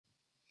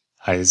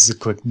Hi, this is a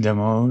quick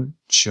demo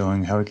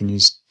showing how we can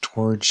use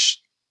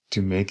Torch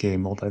to make a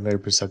multi-layer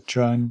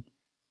perceptron.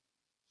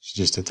 It's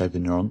just a type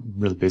of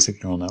really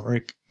basic neural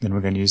network. Then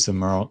we're going to use the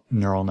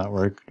neural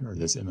network, or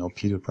this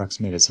MLP, to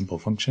approximate a simple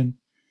function.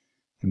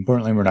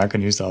 Importantly, we're not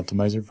going to use the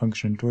optimizer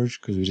function in Torch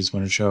because we just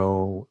want to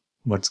show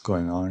what's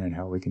going on and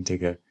how we can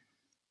take a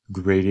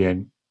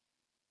gradient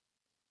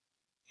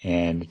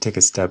and take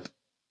a step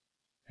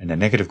in a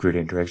negative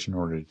gradient direction in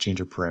order to change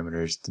our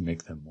parameters to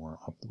make them more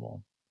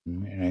optimal.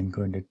 And I'm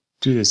going to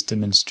do this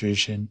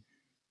demonstration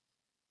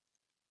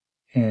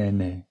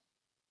and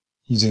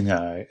using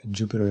a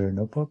Jupyter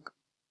notebook.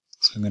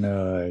 So I'm going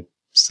to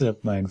set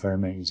up my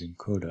environment using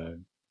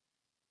conda,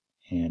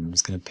 and I'm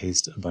just going to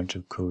paste a bunch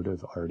of code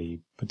I've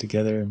already put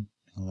together and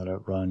let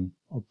it run.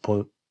 I'll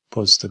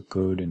post the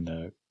code in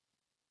the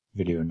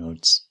video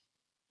notes.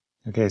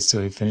 Okay,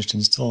 so I finished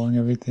installing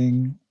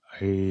everything.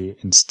 I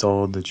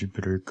installed the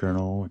Jupyter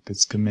kernel with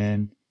this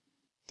command.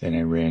 Then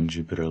I ran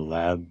Jupyter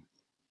lab.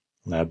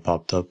 Lab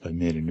popped up. I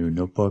made a new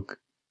notebook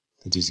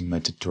that's using my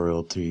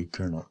tutorial 3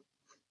 kernel.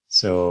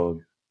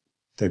 So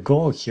the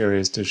goal here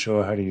is to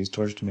show how to use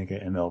Torch to make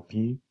an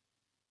MLP,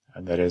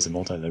 that is a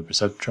multi-layer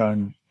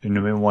perceptron.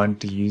 And we want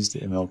to use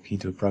the MLP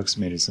to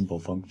approximate a simple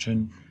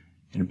function.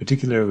 And in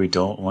particular, we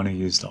don't want to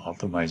use the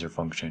optimizer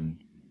function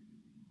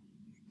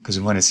because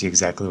we want to see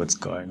exactly what's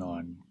going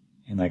on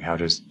and like how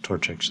does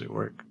Torch actually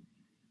work.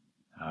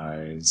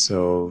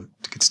 So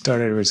to get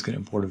started, we're just going to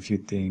import a few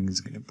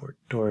things. We're going to import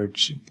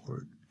Torch,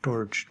 import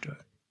torch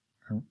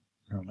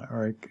neural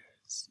network,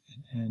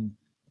 and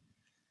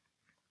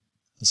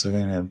also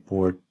going to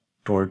import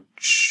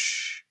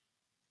torch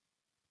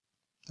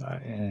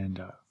and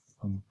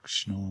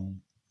functional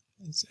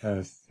is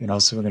f, and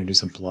also we're going to do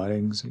some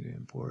plotting. So we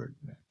import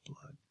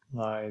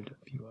matplotlib,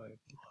 py.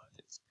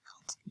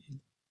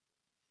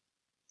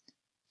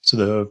 So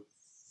the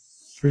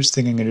first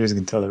thing I'm going to do is I'm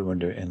going to tell everyone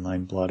to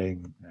inline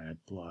plotting,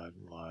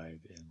 matplotlib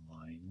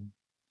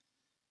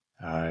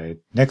inline.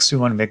 Next, we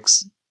want to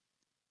mix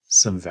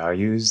some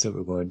values that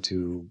we're going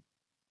to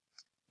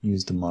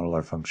use to model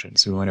our function.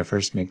 So we want to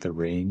first make the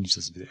range,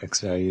 this will be the x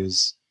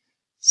values.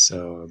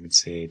 So I would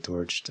say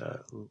torch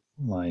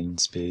line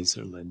space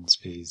or len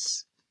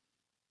space,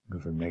 go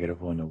from -1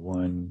 to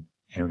 1,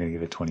 and we're going to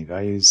give it 20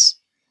 values.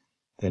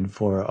 Then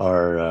for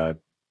our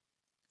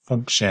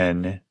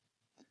function,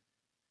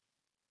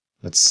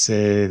 let's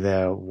say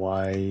that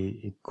y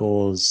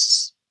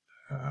equals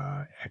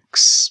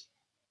x,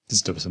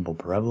 just a simple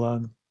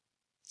parabola.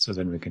 So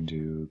then we can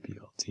do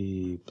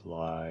plt,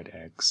 plot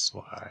x,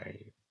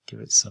 y, give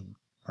it some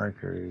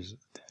markers,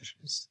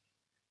 dashes.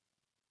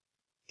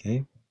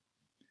 Okay.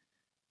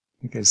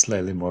 Make it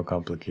slightly more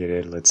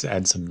complicated. Let's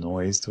add some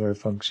noise to our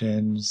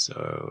function.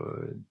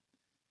 So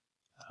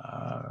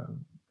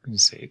I'm going to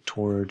say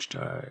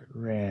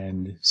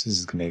torch.rand. So this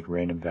is going to make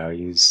random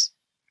values.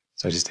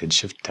 So I just hit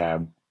Shift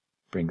Tab,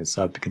 bring this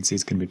up. You can see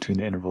it's going to be between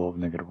the interval of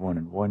 -1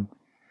 and 1.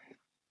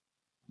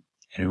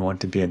 And we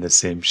want to be in the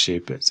same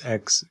shape as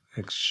x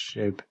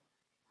shape.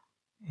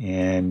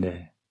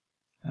 And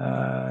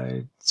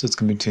so it's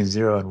going to be between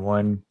 0 and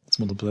 1. Let's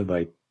multiply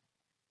by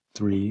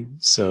 3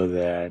 so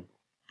that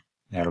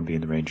that'll be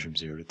in the range from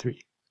 0 to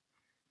 3.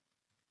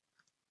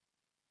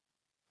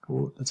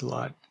 Cool, that's a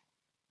lot.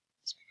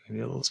 Let's make it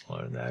maybe a little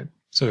smaller than that.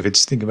 So if you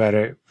just think about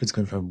it, it's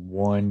going from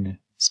 1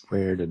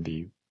 squared to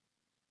be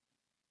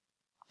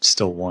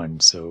still 1.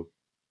 So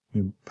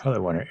we probably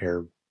want to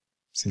error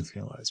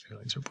significantly less, maybe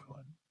like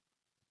 0.1.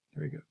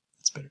 There we go.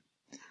 That's better.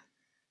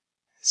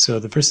 So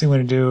the first thing we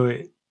want to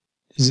do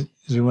is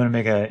we want to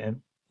make a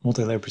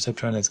multi-layer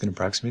perceptron that's going to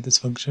approximate this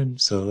function.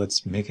 So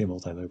let's make a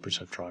multi-layer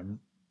perceptron.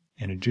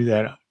 And to do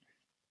that,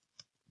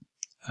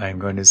 I'm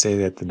going to say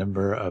that the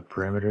number of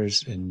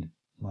parameters in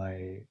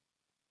my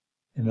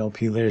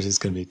MLP layers is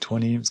going to be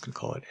 20. I'm just going to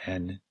call it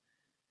n.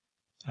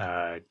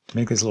 To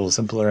make this a little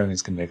simpler, I'm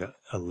just going to make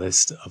a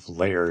list of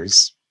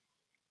layers.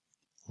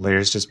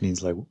 Layers just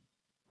means like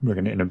we're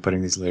going to end up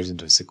putting these layers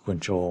into a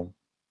sequential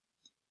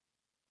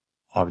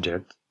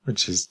object,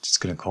 which is just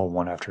going to call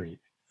one after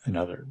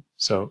another.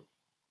 So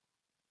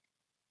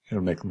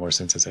it'll make more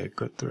sense as I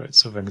go through it.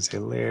 So if I can say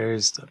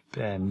layers,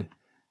 append.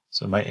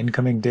 So my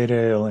incoming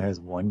data only has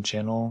one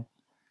channel.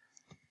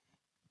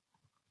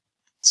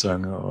 So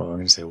I'm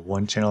going to say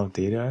one channel of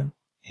data,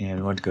 and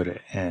I want to go to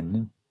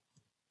n.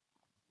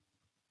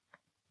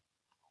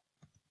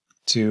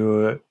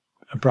 To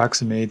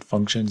approximate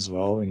functions as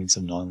well, we need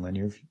some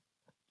nonlinear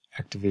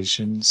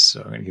activations. So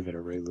I'm going to give it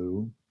a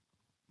ReLU.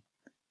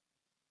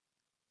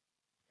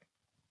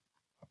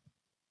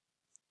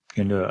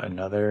 Going to do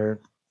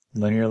another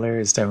linear layer.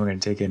 This time we're going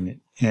to take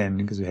in n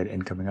because we had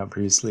n coming out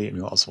previously, and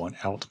we also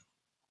want out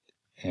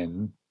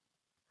n.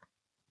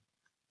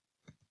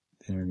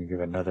 Then we're going to give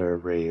another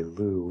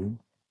ReLU.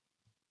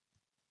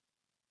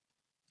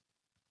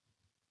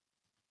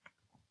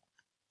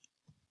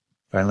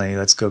 Finally,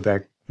 let's go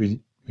back. We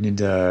need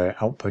to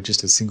output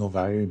just a single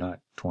value,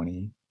 not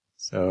 20.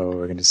 So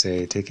we're going to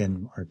say take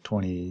in our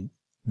 20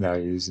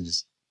 values and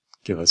just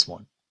give us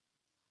 1.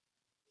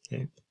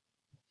 Okay.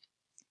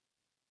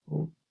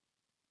 Oh,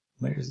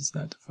 layers because it's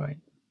not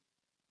defined.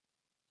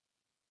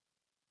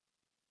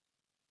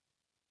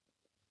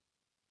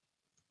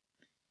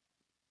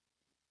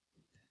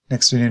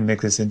 Next, we need to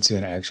make this into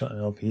an actual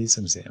MLP. So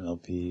I'm going to say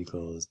MLP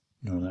equals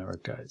neural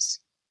network does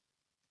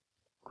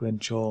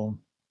sequential.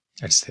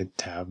 I just hit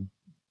tab.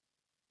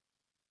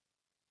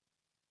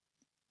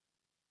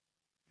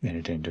 And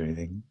it didn't do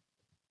anything.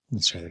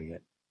 Let's try that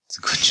again.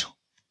 Sequential.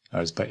 I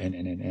was by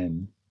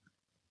n.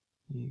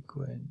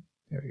 Equin.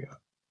 There we go.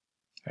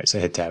 Alright, so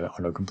I hit tab,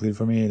 autocomplete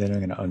for me. Then I'm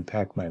going to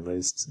unpack my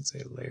lists and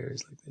say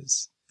layers like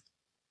this.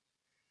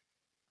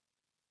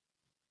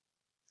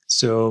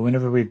 So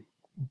whenever we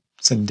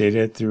send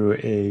data through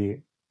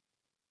a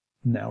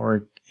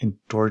network in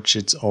Torch,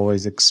 it's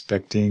always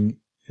expecting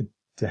it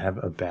to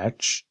have a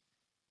batch.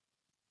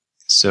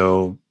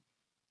 So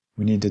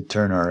we need to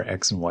turn our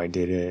X and Y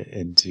data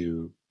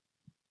into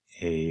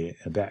a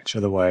batch.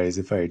 Otherwise,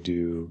 if I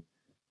do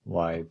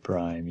y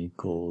prime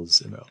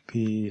equals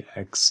MLP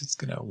X, it's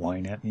going to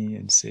whine at me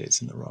and say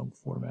it's in the wrong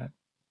format.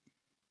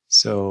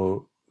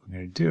 So what I'm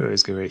going to do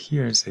is go right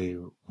here and say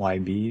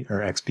YB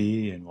or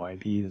XB and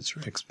YB. That's for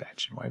X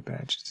batch and Y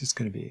batch. It's just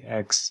going to be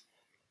X.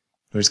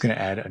 We're just going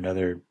to add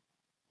another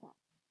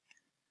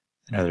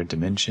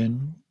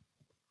dimension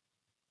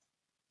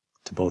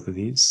to both of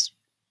these.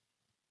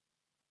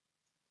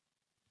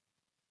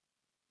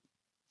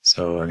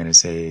 So I'm going to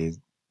say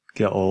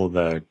get all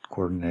the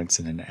coordinates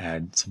and then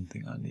add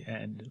something on the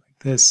end like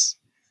this.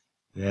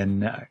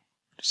 Then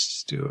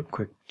just do a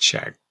quick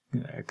check.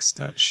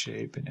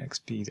 X.shape and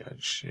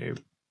XB.shape.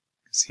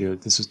 See,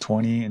 this was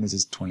 20 and this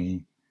is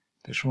 20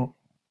 decimal.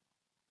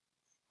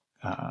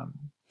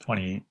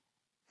 20,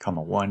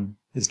 1.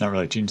 It's not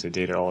really changed the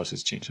data at all, it's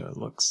just changed how it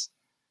looks.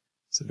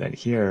 So that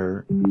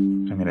here,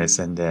 I'm going to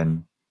send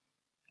in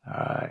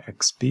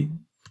XB.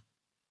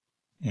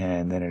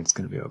 And then it's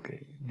going to be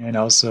okay. And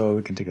also,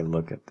 we can take a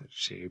look at the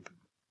shape.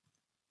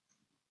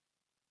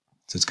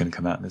 So it's going to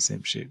come out in the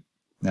same shape.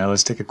 Now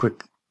let's take a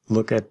quick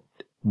look at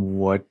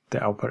what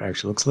the output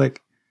actually looks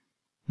like.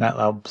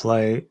 Matlab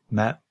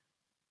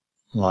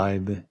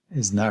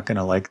is not going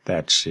to like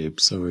that shape,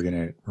 so we're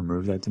going to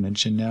remove that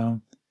dimension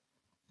now.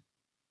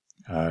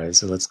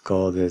 So let's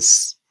call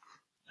this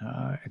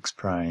x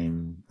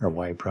prime or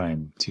y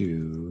prime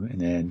 2, and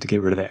then to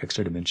get rid of that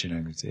extra dimension,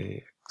 I'm going to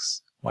say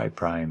x y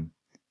prime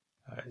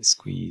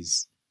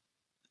squeeze.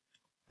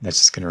 That's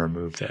just going to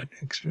remove that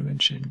extra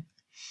dimension.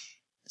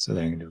 So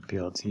then I'm going to do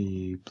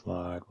plt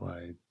plot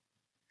y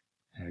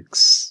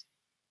x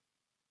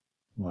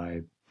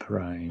y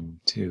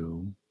prime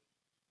 2.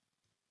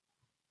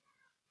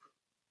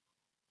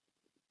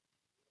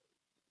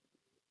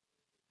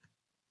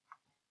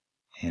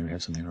 And we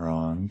have something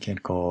wrong.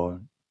 Can't call.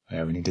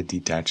 We need to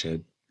detach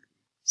it.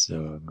 So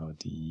I'm going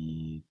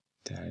to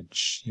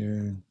detach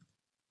here.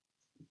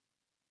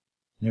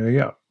 There we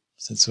go.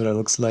 So that's what it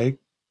looks like.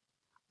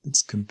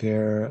 Let's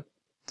compare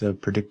the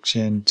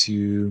prediction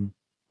to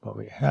what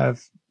we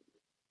have.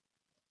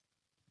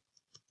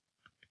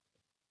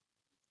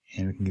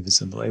 And we can give it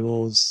some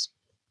labels.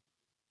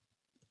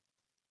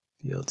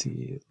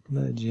 BLT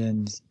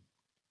legend.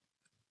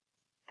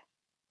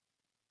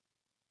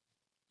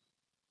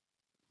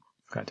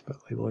 Forgot to put a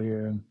label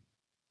here.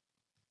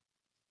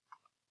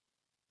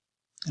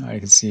 You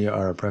can see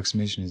our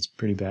approximation is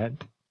pretty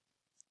bad.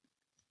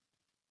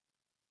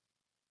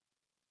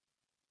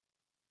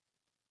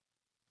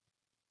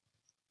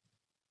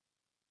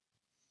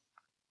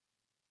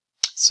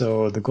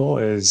 So the goal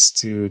is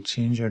to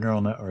change our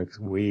neural network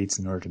weights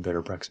in order to better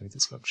approximate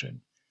this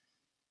function.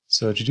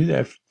 So to do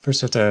that,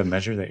 first we have to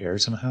measure the error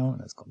somehow,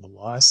 and that's called the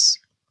loss.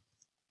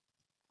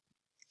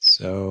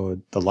 So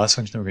the loss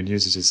function that we're going to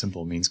use is just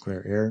simple mean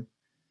square error.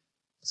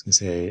 It's going to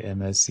say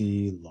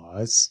MSE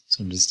loss.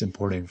 So I'm just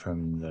importing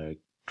from the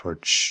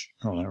Torch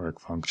neural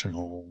network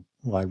functional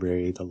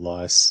library the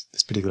loss,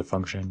 this particular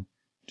function,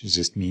 which is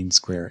just mean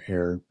square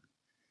error.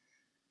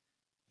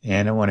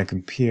 And I want to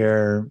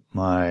compare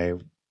my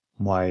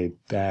Y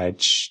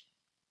batch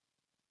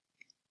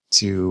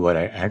to what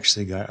I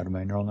actually got out of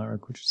my neural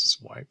network, which is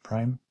Y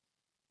prime.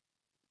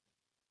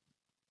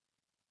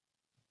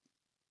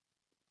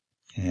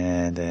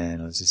 And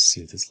then let's just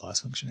see what this loss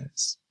function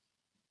is.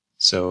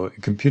 So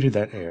it computed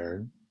that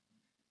error.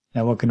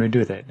 Now what can we do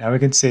with it? Now we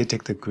can say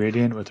take the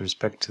gradient with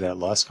respect to that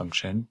loss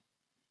function.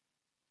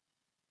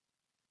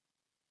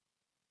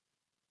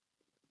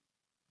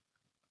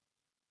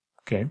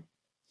 Okay,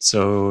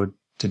 so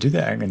to do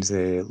that, I'm going to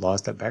say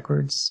loss that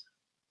backwards.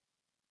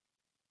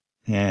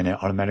 And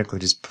it automatically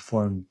just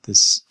performed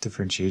this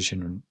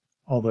differentiation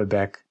all the way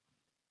back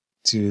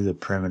to the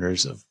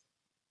parameters of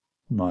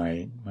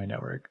my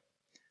network.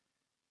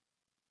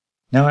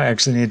 Now I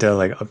actually need to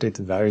update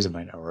the values of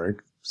my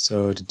network.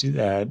 So to do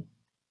that,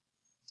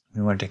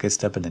 we want to take a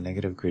step in the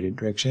negative gradient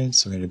direction.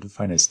 So I'm going to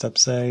define a step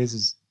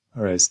size,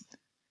 or as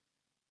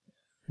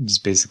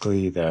just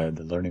basically the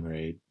learning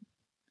rate.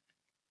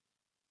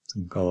 So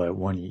we can call it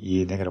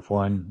 1e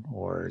 -1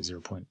 or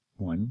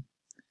 0.1.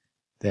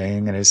 Then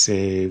I'm going to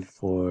say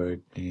for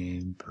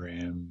name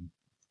param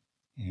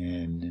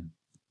and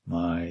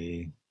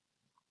my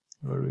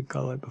what do we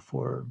call it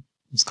before?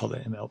 Let's call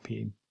it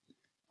MLP.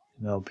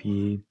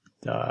 MLP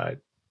dot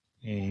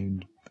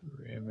named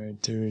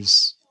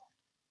parameters.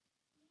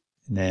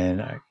 And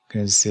then I'm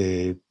going to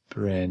say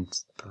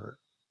parent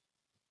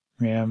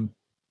param,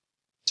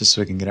 just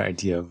so we can get an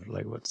idea of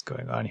like what's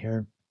going on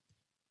here.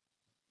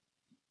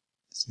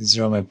 So these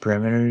are all my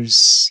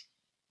parameters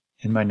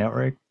in my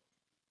network.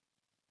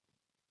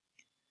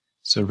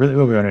 So really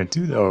what we want to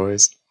do though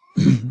is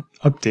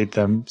update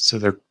them so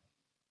they're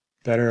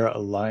better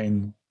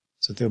aligned,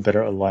 so they'll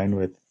better align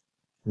with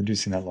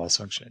reducing that loss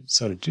function.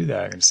 So to do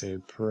that, I'm going to say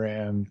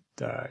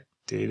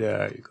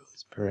param.data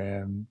equals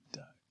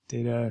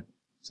param.data.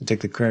 So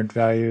take the current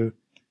value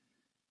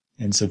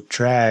and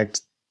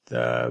subtract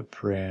the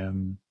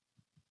param.grad.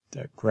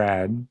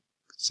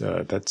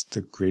 So that's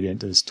the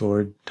gradient of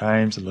stored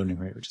times the loading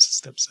rate, which is the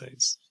step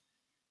size.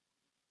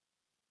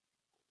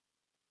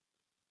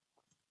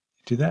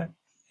 Do that,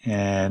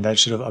 and that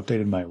should have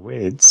updated my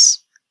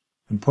weights.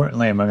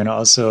 Importantly, I'm going to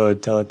also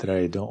tell it that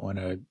I don't want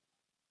to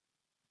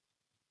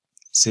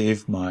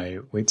save my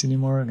weights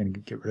anymore. I'm going to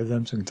get rid of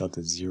them, so I can tell it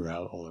to zero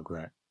out all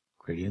the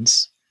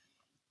gradients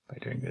by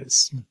doing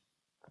this.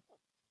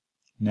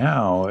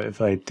 Now, if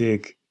I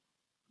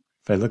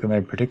look at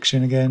my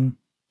prediction again,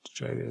 let's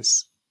try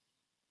this.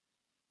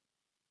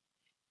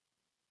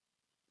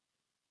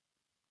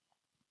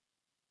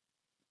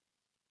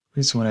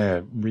 We just want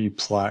to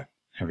replot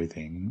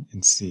everything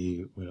and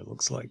see what it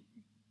looks like.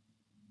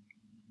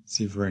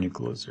 See if we're any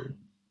closer.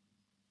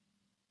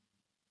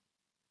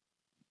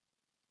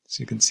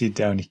 So you can see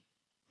down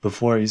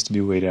before it used to be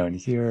way down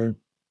here. You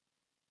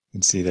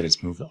can see that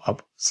it's moved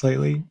up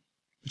slightly,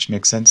 which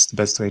makes sense. The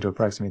best way to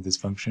approximate this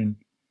function,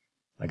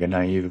 like a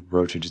naive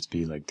approach, would just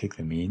be like take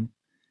the mean,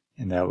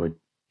 and that would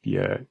be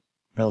a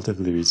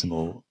relatively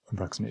reasonable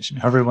approximation.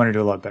 However, we want to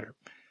do a lot better.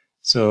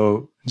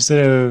 So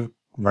instead of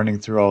running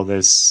through all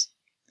this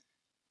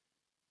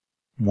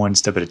one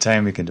step at a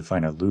time, we can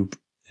define a loop,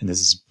 and this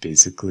is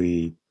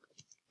basically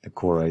the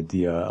core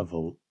idea of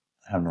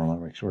how neural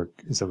networks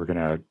work, is that we're going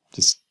to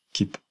just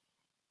keep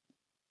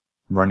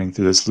running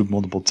through this loop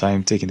multiple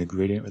times, taking the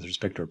gradient with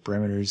respect to our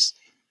parameters,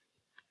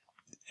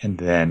 and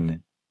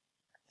then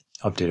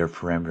update our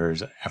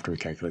parameters after we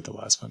calculate the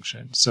loss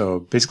function. So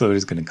basically we're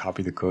just going to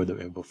copy the code that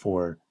we had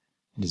before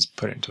and just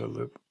put it into a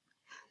loop.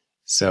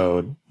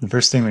 So the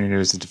first thing we need to do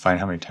is to define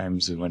how many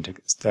times we want to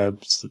take the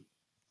steps.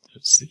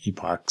 It's the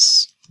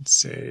epochs. Let's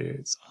say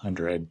it's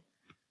 100.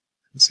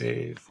 Let's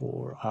say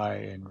for high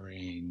and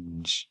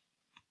range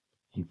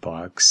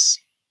epochs.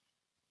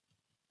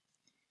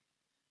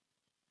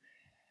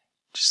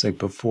 Just like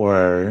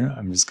before,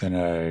 I'm just going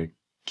to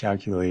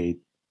calculate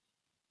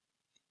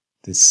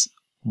this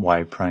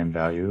y prime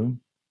value.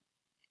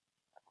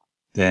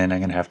 Then I'm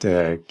going to have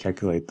to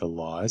calculate the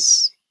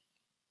loss,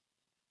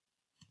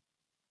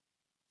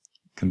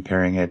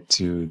 comparing it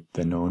to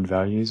the known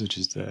values, which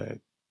is the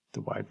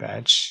y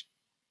batch.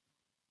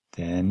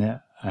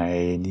 Then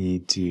I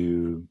need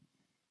to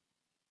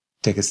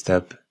take a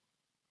step,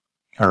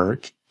 or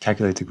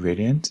calculate the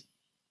gradient.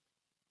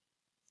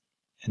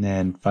 And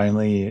then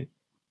finally,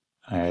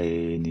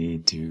 I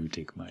need to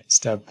take my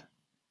step,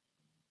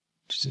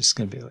 which is just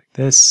going to be like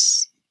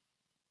this.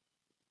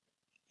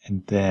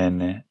 And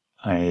then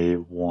I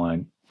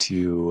want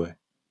to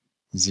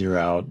zero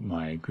out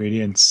my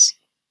gradients.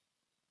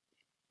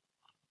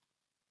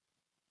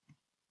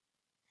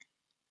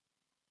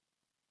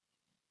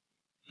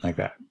 Like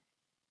that.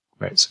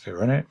 Right, so if I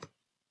run it, you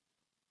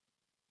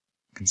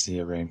can see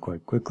it ran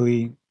quite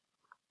quickly.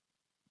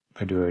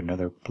 If I do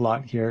another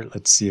plot here,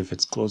 let's see if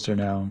it's closer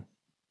now.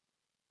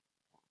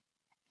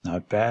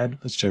 Not bad.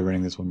 Let's try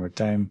running this one more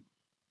time.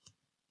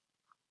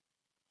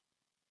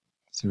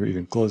 So we're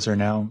even closer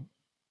now.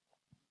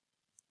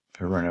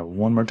 If I run it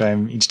one more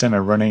time, each time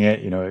I'm running it,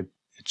 it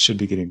should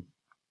be getting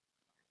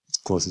as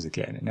close as it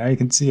can. And now you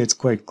can see it's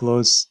quite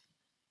close.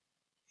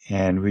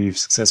 And we've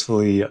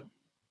successfully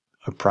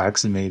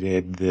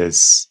approximated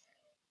this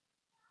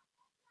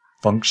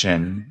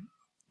function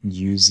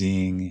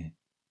using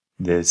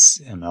this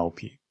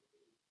MLP.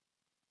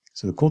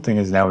 So the cool thing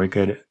is now we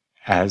could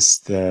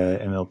ask the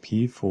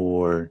MLP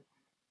for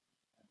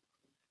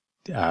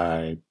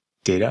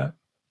data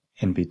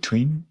in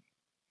between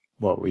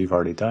what we've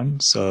already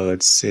done. So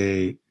let's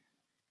say,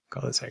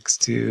 call this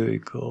x2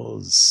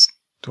 equals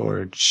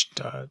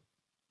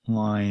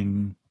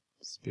torch.line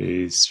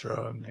space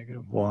from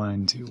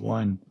 -1 to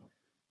 1.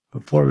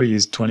 Before we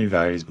use 20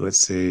 values, but let's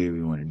say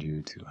we want to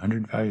do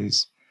 200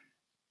 values.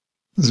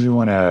 So we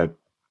want to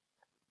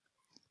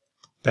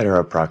better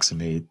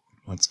approximate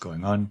what's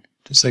going on.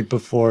 Just like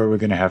before, we're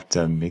going to have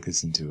to make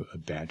this into a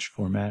batch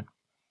format.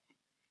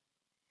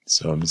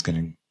 So I'm just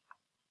going to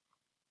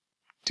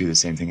do the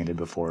same thing I did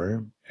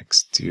before.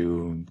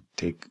 X2,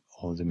 take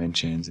all the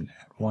dimensions and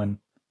add 1.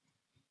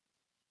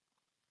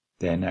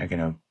 Then I'm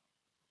going to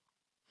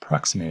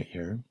approximate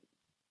here.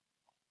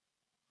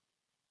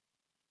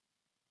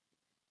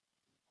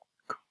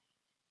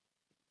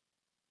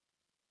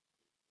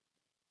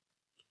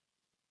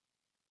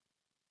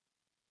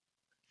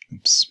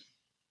 Oops.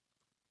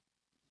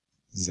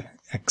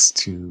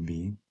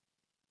 x2b.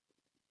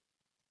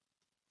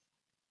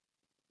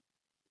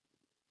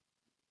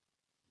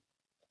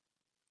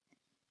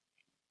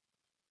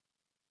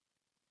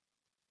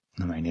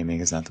 And my naming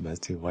is not the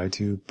best too.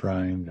 y2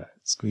 prime dot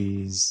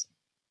squeeze.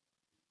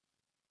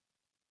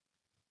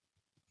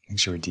 Make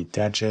sure we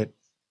detach it.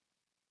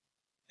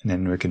 And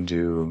then we can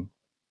do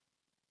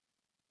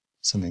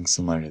something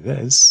similar to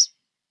this.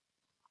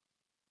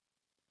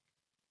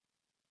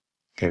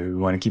 Okay, we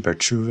want to keep our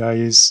true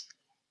values.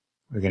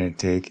 We're going to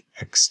take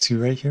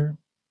x2 right here.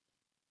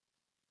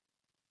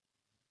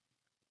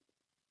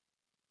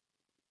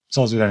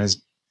 So all we've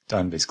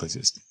done basically is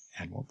just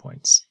add more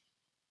points.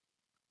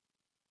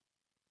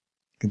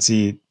 You can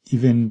see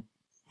even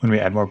when we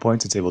add more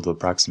points, it's able to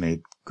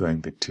approximate going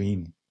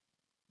between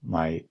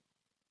my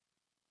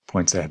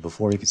points that I had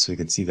before. So you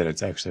can see that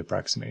it's actually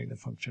approximating the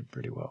function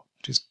pretty well,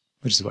 which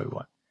is what we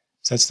want.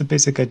 So that's the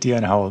basic idea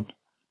on how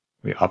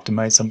we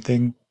optimize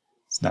something.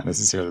 It's not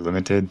necessarily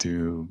limited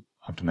to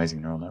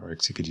optimizing neural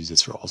networks. You could use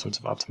this for all sorts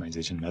of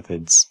optimization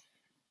methods.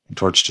 And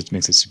Torch just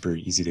makes it super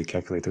easy to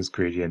calculate those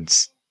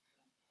gradients,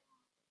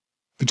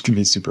 which can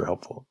be super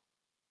helpful.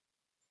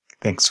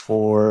 Thanks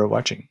for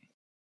watching.